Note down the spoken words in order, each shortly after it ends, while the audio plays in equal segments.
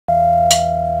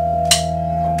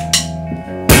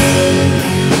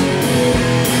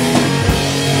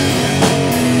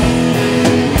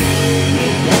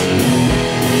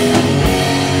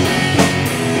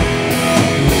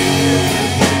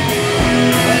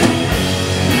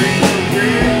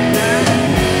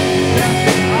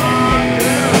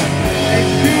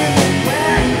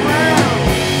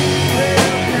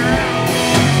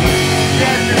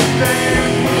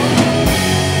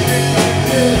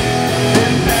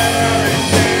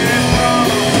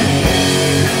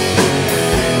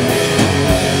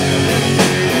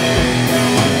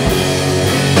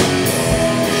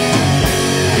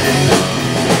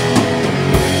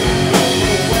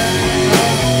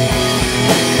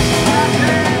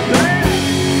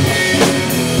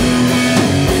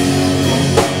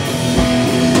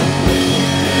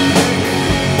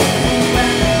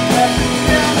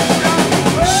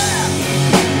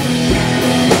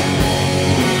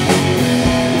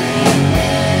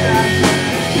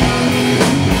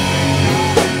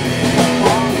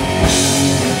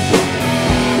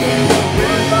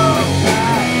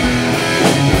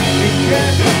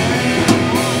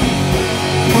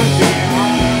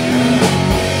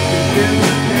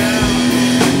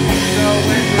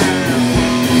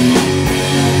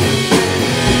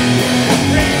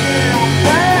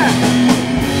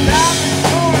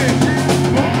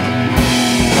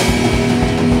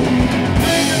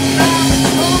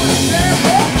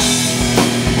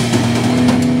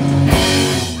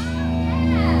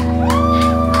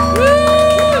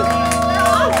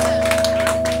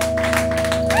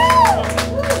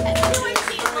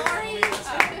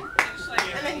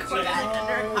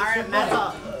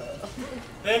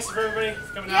Thanks for everybody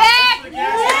for coming out. Thanks for the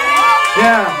gas.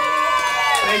 Yeah.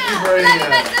 Thank you for the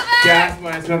gas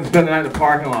money. I'm going to spend the night in the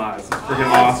parking lot. This is freaking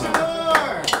awesome.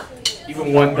 Even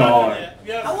 $1.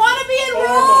 I want to be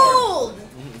enrolled.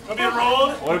 Want to be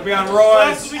enrolled? Want to be on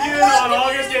Roy's? This begins on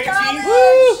August 18th.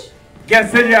 Woo! Get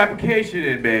send your application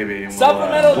in, baby. And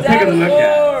Supplemental we'll take a look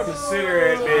at it. Consider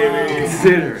it, baby.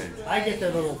 Consider it. I get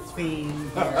the little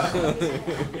fiend.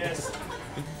 Yes.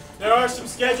 There are some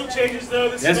schedule changes though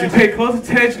this yes, we semester. pay close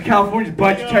attention to California's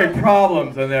budgetary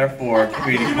problems and therefore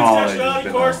community Human college. Sexuality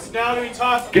course is now going to be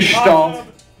taught Gestalt.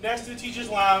 next to the teacher's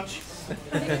lounge.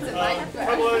 A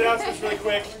couple other announcements really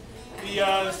quick. The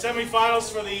semifinals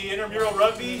for the intramural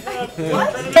rugby tournament.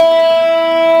 First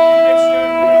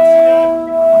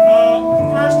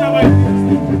up,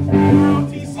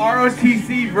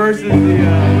 ROTC versus the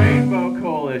Rainbow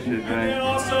Coalition, right? And then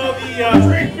also the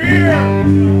drink beer.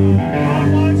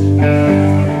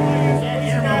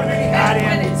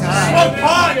 Smoke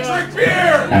pot, drink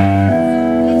beer.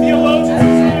 The Theologian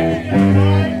Society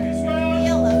as well.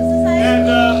 And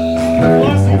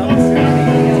plus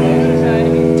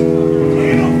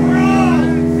Hail for all.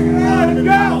 Let's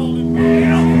go.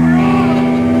 Hail for all.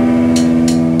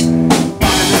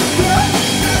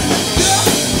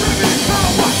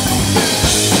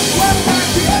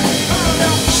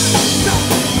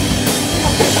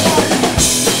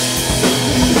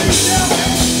 Yeah.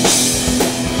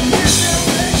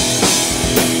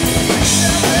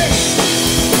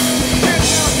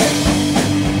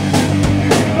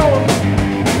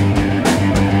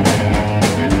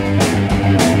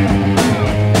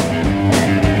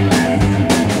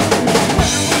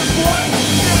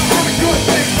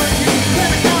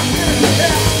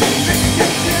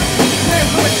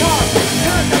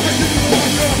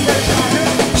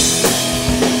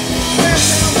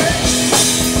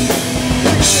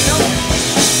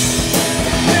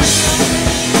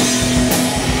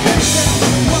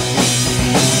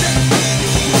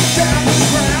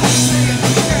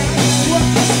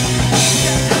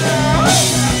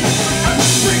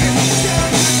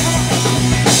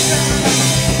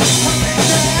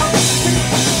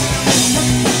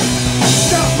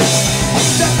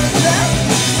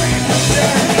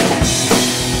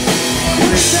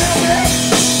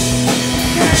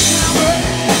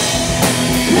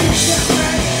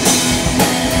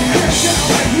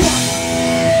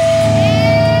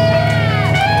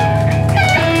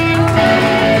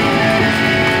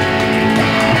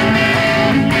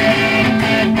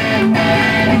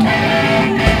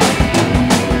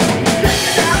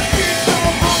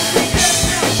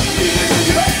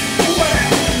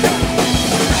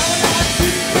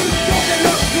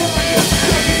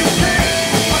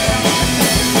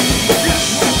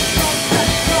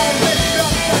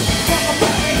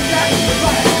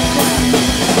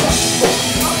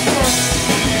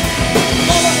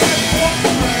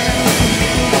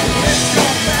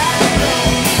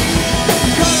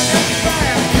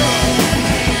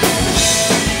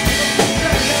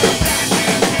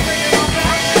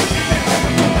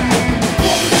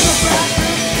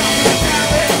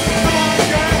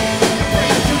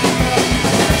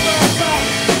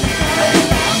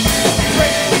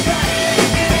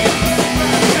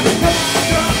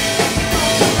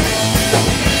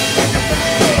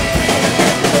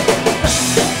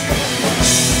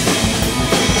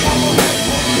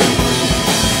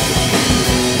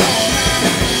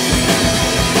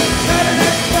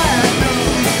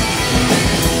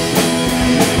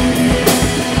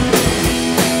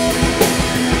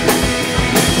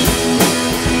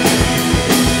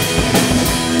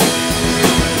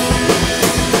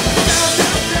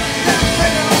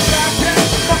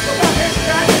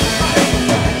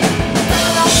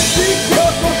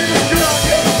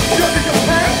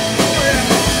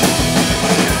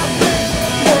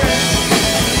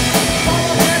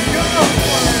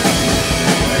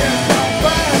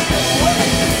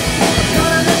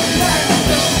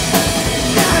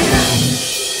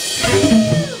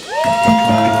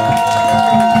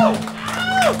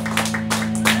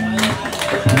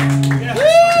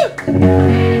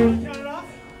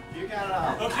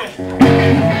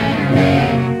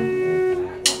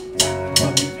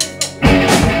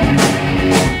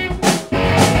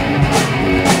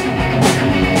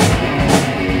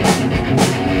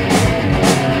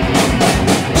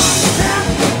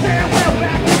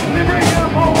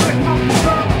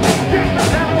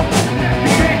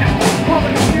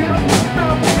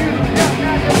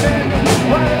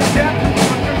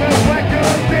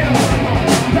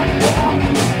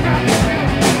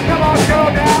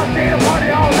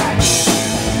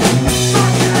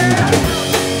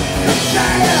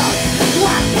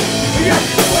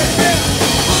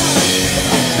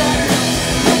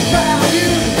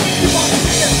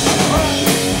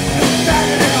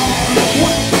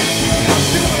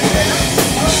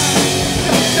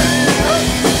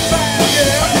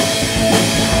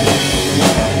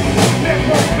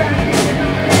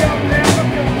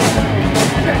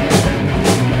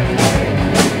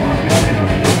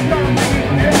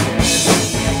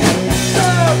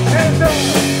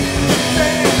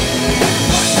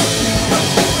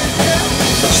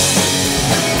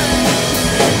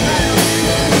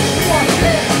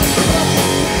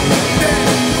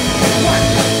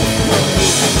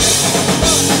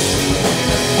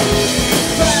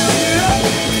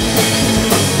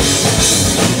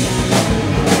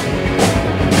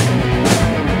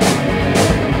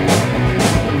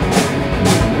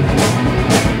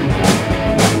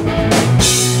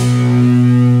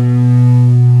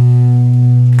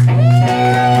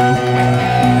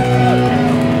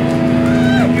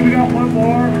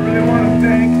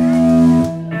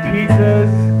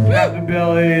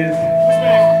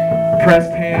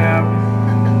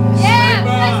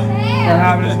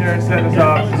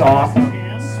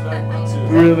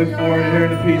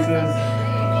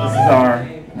 This is our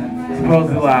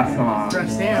supposedly last song.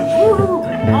 Press hand.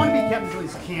 I want to be kept until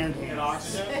he's canned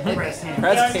hands. Press hand.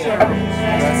 Press can.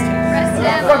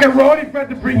 Fucking roadie forgot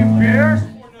to bring you beer.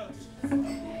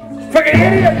 Fucking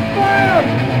idiot! Fire!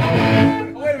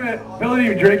 Oh, wait a minute. Bill didn't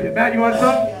even drink it. Matt, you want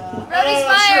some? Brody's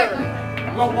fired.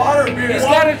 I've got water beer. He's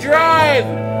got to drive.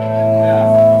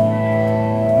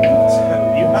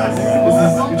 This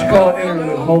is what you call an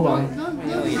interlude. Hold on.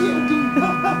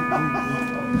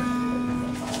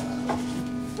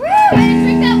 Woo!